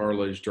nose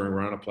cartilage during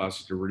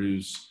rhinoplasty to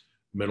reduce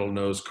middle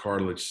nose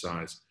cartilage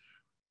size?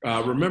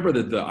 Remember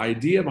that the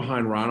idea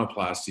behind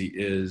rhinoplasty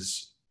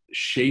is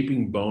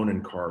shaping bone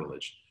and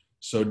cartilage.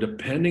 So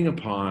depending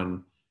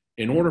upon,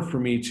 in order for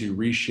me to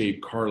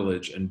reshape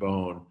cartilage and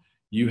bone,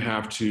 you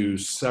have to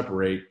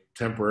separate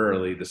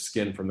temporarily the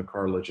skin from the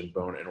cartilage and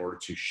bone in order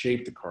to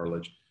shape the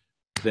cartilage.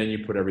 Then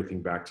you put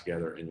everything back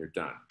together and you're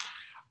done.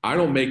 I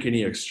don't make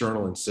any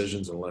external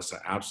incisions unless I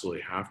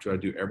absolutely have to. I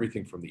do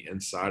everything from the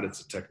inside.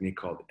 It's a technique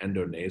called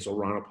endonasal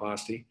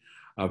rhinoplasty.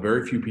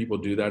 Very few people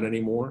do that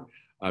anymore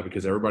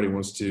because everybody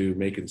wants to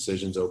make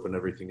incisions, open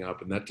everything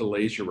up, and that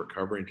delays your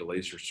recovery and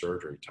delays your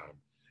surgery time.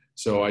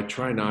 So I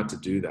try not to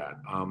do that.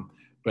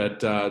 But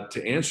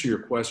to answer your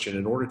question,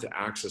 in order to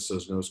access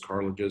those nose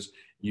cartilages,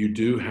 you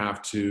do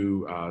have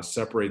to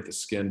separate the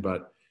skin,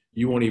 but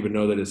you won't even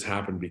know that it's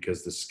happened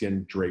because the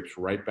skin drapes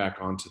right back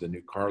onto the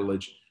new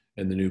cartilage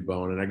and the new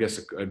bone. And I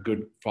guess a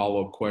good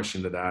follow-up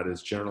question to that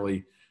is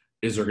generally,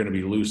 is there going to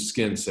be loose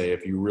skin, say,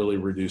 if you really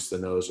reduce the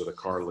nose or the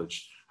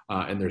cartilage?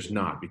 And there's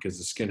not, because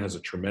the skin has a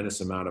tremendous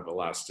amount of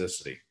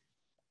elasticity.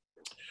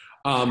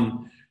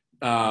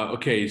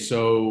 Okay,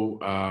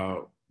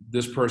 so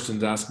this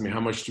person's asking me,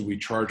 how much do we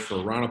charge for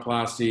a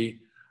rhinoplasty?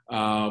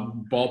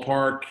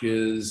 Ballpark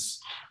is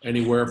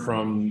anywhere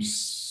from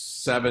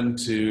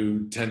 $7,000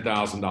 to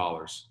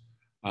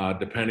 $10,000,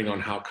 depending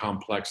on how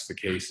complex the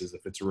case is.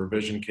 If it's a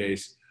revision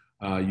case,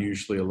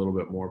 usually a little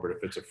bit more, but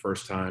if it's a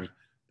first time,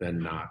 then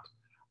not.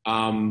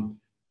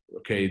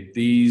 Okay,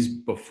 these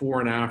before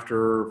and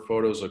after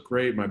photos look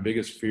great. My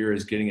biggest fear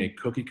is getting a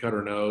cookie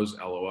cutter nose,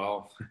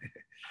 LOL.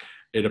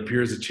 It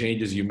appears the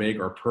changes you make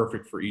are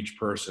perfect for each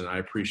person. I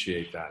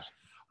appreciate that.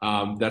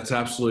 That's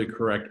absolutely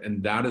correct.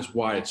 And that is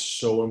why it's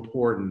so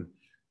important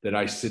that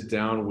I sit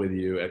down with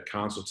you at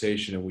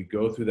consultation and we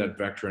go through that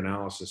vector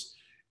analysis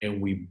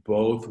and we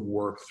both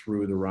work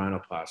through the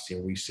rhinoplasty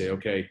and we say,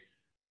 okay,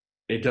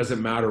 it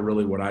doesn't matter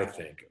really what I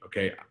think.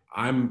 Okay,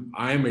 I'm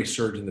a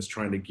surgeon that's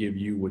trying to give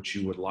you what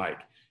you would like.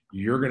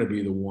 You're going to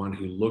be the one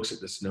who looks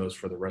at this nose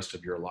for the rest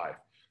of your life.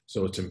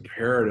 So it's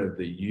imperative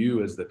that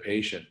you as the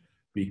patient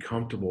be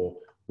comfortable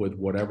with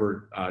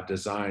whatever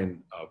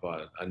design of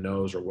a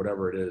nose or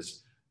whatever it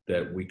is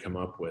that we come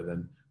up with.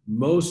 And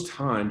most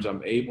times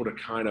I'm able to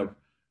kind of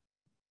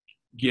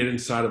get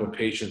inside of a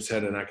patient's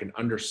head and I can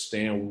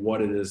understand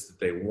what it is that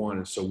they want.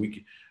 And so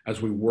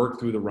as we work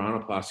through the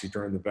rhinoplasty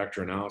during the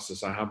vector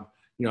analysis, I've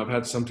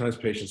had sometimes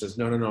patients says,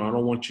 no, I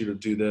don't want you to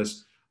do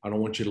this. I don't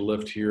want you to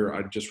lift here.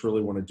 I just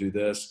really want to do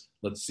this.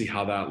 Let's see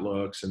how that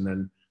looks. And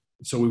then,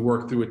 so we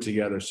work through it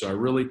together. So I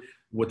really,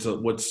 what's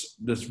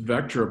this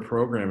Vectra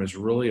program has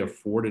really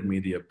afforded me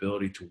the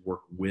ability to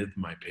work with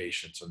my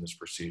patients on this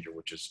procedure,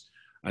 which is,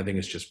 I think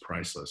it's just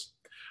priceless.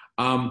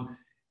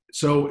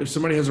 So if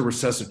somebody has a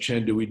recessive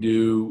chin, do we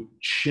do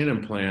chin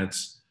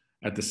implants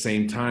at the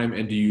same time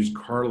and do you use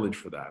cartilage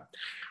for that?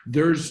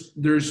 There's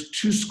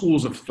two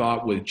schools of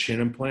thought with chin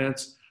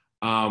implants.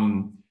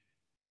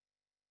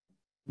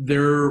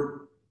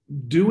 They're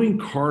doing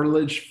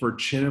cartilage for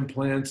chin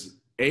implants.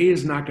 A,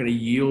 is not going to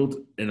yield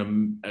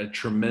a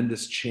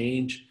tremendous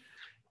change,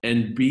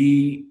 and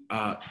B,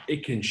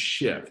 it can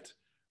shift.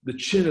 The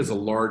chin is a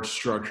large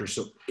structure,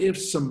 so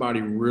if somebody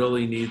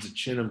really needs a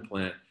chin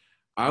implant,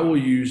 I will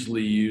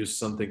usually use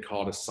something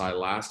called a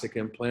silastic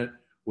implant,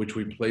 which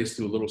we place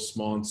through a little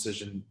small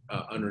incision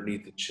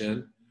underneath the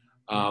chin.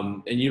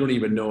 And you don't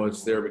even know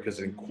it's there because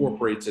it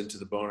incorporates into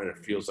the bone and it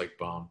feels like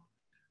bone.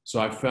 So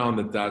I found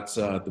that that's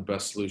the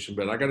best solution.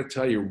 But I got to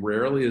tell you,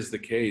 rarely is the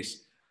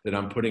case that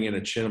I'm putting in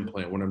a chin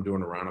implant when I'm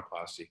doing a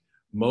rhinoplasty.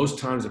 Most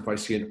times, if I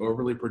see an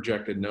overly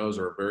projected nose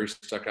or a very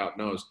stuck out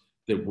nose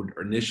that would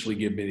initially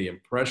give me the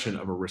impression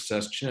of a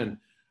recessed chin,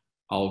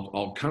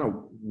 I'll kind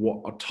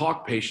of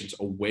talk patients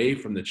away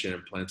from the chin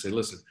implant, say,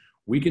 listen,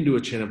 we can do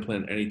a chin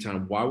implant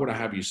anytime. Why would I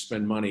have you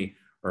spend money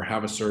or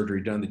have a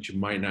surgery done that you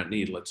might not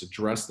need? Let's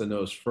address the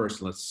nose first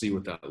and let's see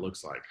what that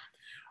looks like.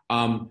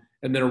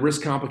 And then a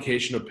risk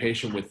complication of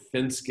patient with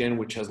thin skin,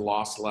 which has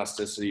lost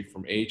elasticity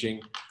from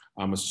aging.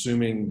 I'm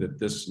assuming that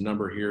this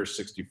number here,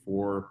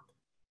 64,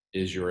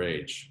 is your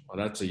age. Well,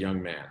 that's a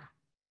young man.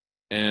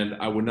 And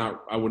I would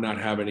not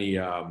have any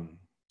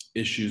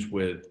issues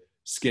with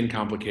skin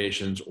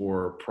complications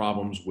or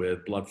problems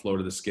with blood flow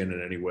to the skin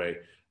in any way.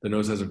 The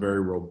nose has a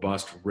very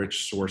robust,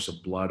 rich source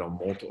of blood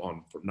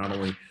on not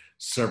only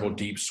several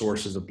deep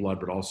sources of blood,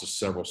 but also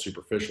several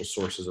superficial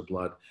sources of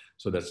blood.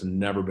 So that's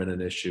never been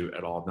an issue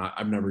at all.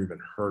 I've never even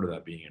heard of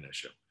that being an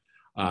issue.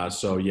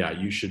 So yeah,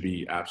 you should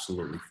be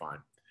absolutely fine.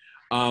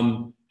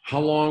 How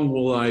long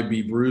will I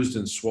be bruised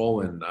and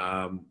swollen?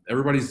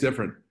 Everybody's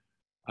different.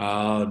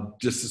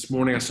 Just this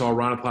morning, I saw a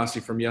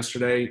rhinoplasty from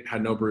yesterday,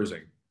 had no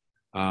bruising.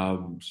 A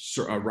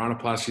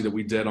rhinoplasty that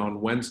we did on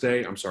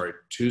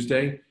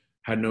Tuesday,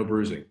 had no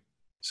bruising.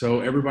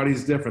 So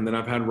everybody's different. Then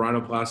I've had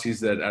rhinoplasties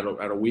that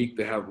at a week,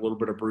 they have a little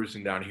bit of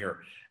bruising down here.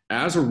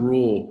 As a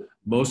rule,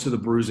 most of the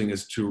bruising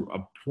is to a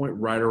point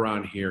right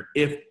around here.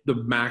 If the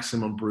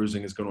maximum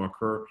bruising is going to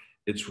occur,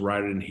 it's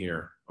right in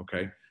here,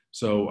 okay?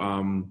 So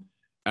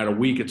at a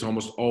week, it's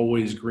almost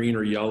always green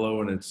or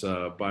yellow, and it's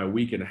by a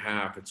week and a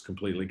half, it's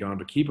completely gone.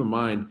 But keep in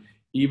mind,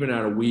 even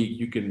at a week,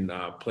 you can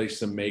place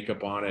some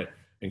makeup on it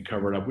and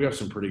cover it up. We have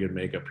some pretty good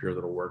makeup here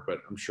that'll work, but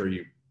I'm sure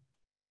you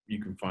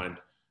can find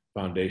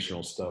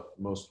foundational stuff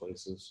most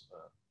places,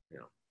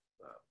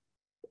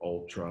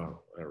 Ultra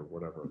or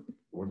whatever.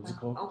 What is it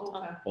called?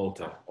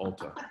 Ulta.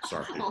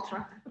 Sorry.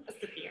 Ultra. That's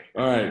the fear.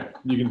 All right.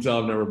 You can tell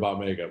I've never bought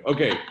makeup.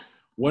 Okay.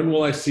 When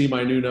will I see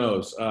my new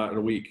nose? In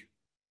a week.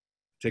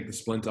 Take the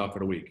splint off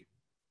in a week.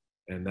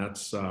 And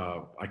that's,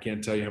 I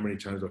can't tell you how many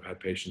times I've had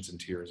patients in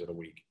tears in a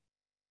week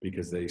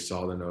because they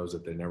saw the nose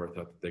that they never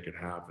thought that they could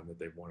have and that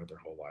they wanted their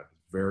whole life.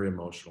 It's very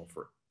emotional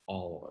for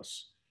all of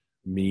us,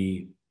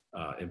 me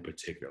in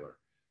particular.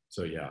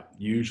 So yeah,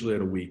 usually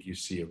at a week you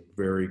see a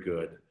very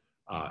good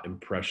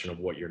impression of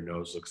what your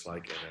nose looks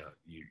like, and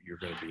you're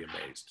going to be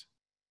amazed.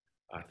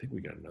 I think we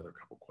got another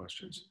couple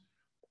questions.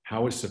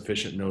 How is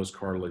sufficient nose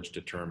cartilage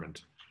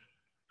determined?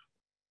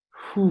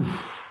 Whew.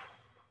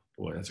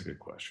 Boy, that's a good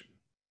question.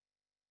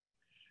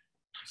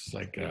 It's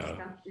like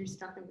you're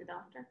stumping the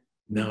doctor?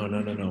 No,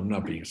 I'm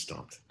not being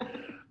stumped.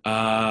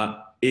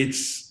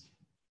 It's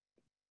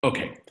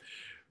okay.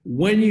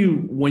 When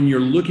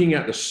you're looking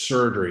at the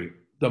surgery,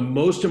 the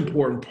most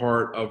important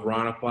part of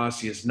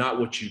rhinoplasty is not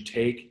what you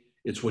take,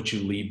 it's what you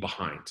leave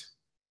behind.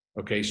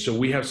 Okay, so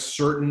we have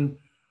certain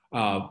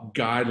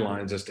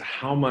guidelines as to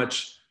how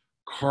much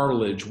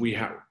cartilage we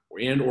have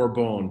and or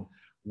bone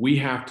we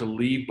have to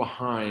leave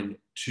behind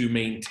to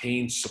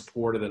maintain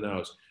support of the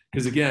nose.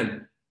 Because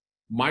again,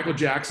 Michael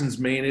Jackson's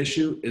main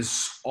issue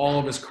is all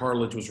of his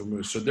cartilage was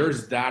removed. So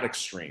there's that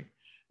extreme.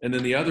 And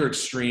then the other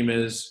extreme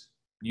is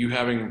you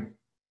having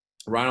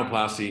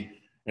rhinoplasty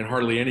and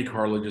hardly any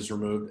cartilage is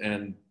removed.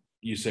 And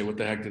you say, what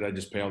the heck did I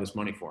just pay all this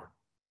money for?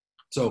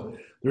 So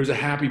there's a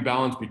happy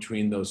balance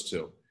between those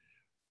two.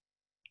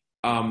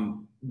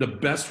 The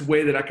best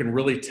way that I can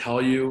really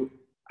tell you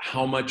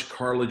how much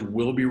cartilage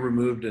will be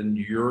removed in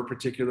your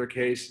particular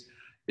case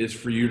is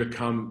for you to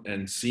come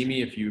and see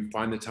me if you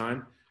find the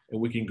time,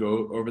 and we can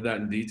go over that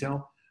in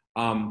detail.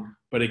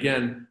 But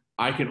again,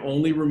 I can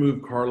only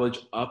remove cartilage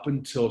up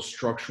until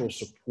structural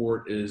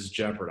support is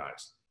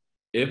jeopardized.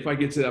 If I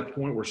get to that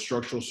point where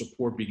structural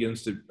support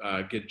begins to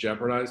get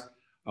jeopardized,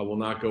 I will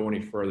not go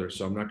any further.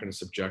 So I'm not going to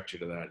subject you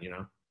to that,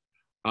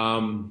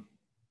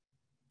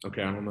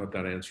 Okay, I don't know if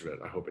that answered it.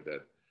 I hope it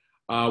did.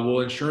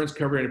 Will insurance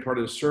cover any part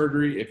of the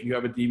surgery if you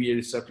have a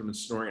deviated septum and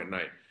snoring at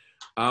night?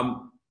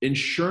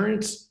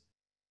 Insurance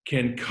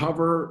can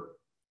cover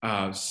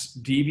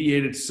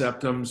deviated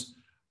septums.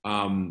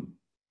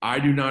 I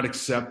do not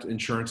accept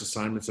insurance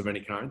assignments of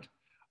any kind.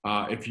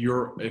 If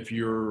you're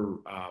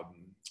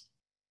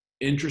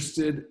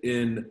interested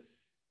in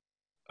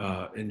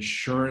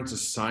insurance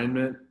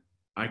assignment,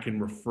 I can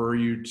refer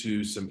you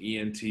to some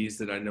ENTs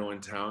that I know in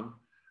town.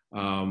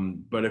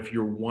 But if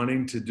you're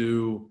wanting to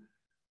do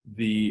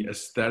the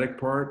aesthetic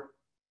part,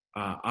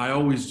 I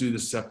always do the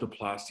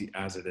septoplasty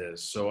as it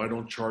is. So I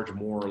don't charge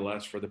more or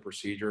less for the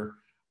procedure.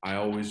 I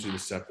always do the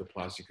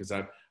septoplasty because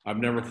I've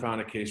never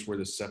found a case where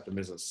the septum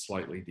isn't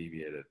slightly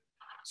deviated.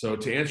 So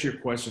to answer your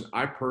question,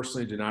 I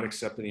personally do not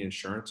accept any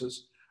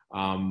insurances.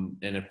 And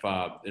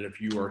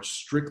if you are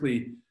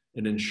strictly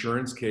an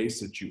insurance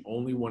case that you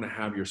only want to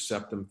have your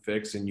septum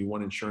fixed and you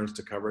want insurance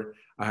to cover it,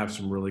 I have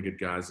some really good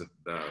guys,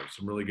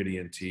 some really good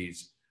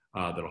ENTs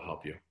that'll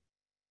help you.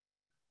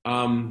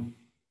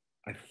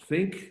 I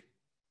think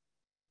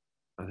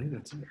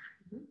that's it.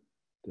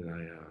 Did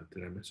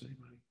I miss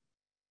anybody?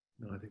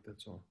 No, I think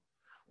that's all.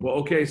 Well,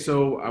 okay.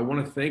 So I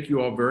want to thank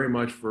you all very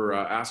much for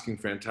asking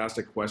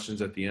fantastic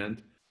questions at the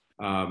end.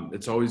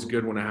 It's always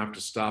good when I have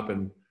to stop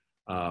and,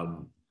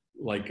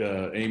 like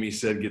Amy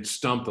said, get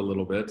stumped a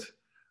little bit.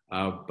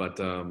 But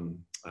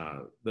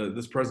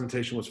this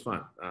presentation was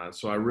fun.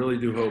 So I really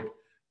do hope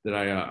that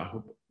I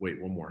hope, wait,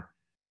 one more.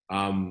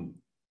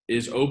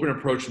 Is open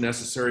approach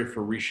necessary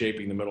for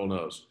reshaping the middle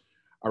nose?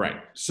 All right.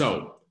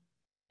 So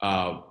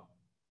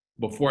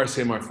before I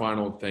say my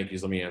final thank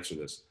yous, let me answer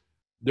this.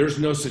 There's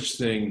no such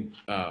thing,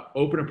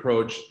 open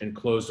approach and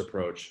closed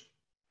approach.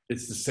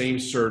 It's the same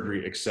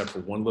surgery except for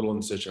one little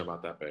incision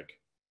about that big.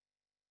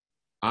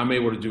 I'm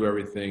able to do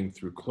everything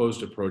through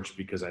closed approach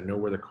because I know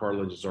where the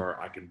cartilages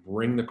are. I can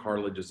bring the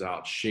cartilages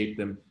out, shape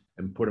them,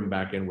 and put them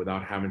back in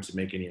without having to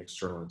make any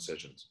external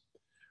incisions.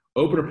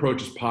 Open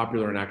approach is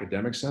popular in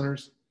academic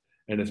centers,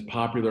 and it's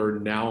popular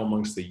now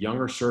amongst the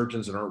younger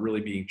surgeons that aren't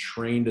really being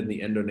trained in the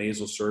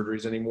endonasal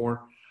surgeries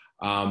anymore.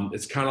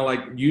 It's kind of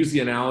like, use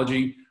the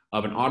analogy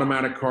of an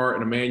automatic car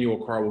and a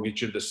manual car will get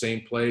you to the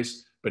same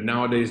place, but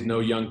nowadays no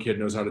young kid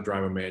knows how to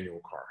drive a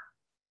manual car,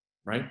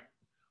 right?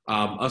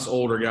 Us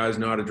older guys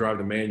know how to drive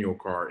the manual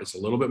car. It's a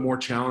little bit more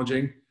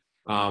challenging,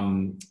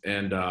 but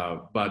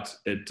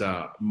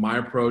my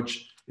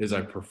approach is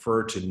I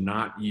prefer to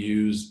not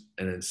use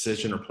an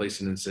incision or place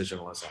an incision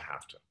unless I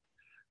have to.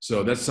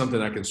 So that's something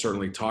I can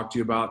certainly talk to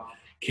you about.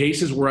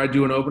 Cases where I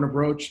do an open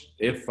approach,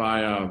 if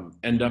I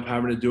end up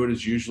having to do it,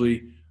 is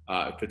usually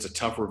if it's a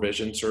tough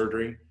revision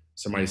surgery.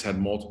 Somebody's had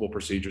multiple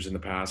procedures in the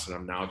past, and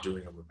I'm now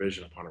doing a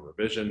revision upon a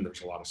revision.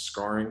 There's a lot of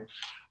scarring.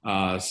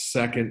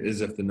 Second is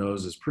if the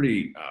nose is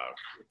pretty,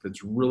 if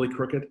it's really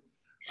crooked.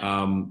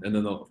 And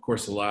then, of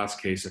course, the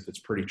last case, if it's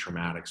pretty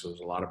traumatic, so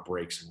there's a lot of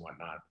breaks and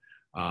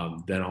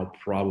whatnot, then I'll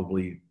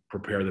probably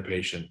prepare the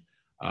patient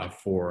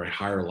for a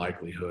higher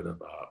likelihood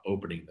of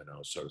opening the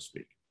nose, so to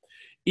speak.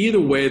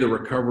 Either way, the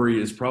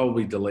recovery is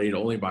probably delayed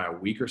only by a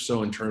week or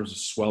so in terms of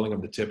swelling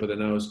of the tip of the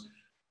nose.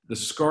 The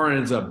scar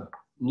ends up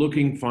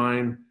looking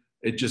fine.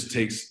 It just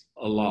takes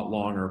a lot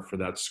longer for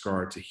that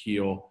scar to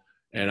heal.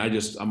 And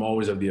I'm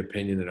always of the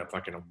opinion that if I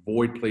can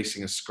avoid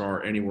placing a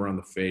scar anywhere on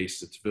the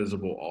face that's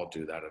visible, I'll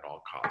do that at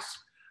all costs.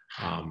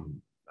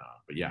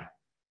 But yeah.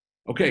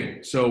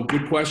 Okay, so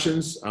good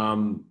questions.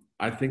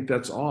 I think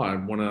that's all. I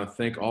want to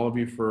thank all of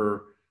you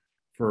for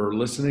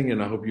listening,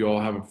 and I hope you all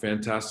have a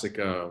fantastic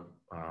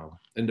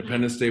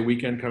Independence Day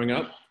weekend coming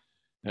up.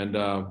 And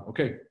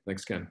okay,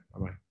 thanks again.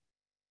 Bye-bye.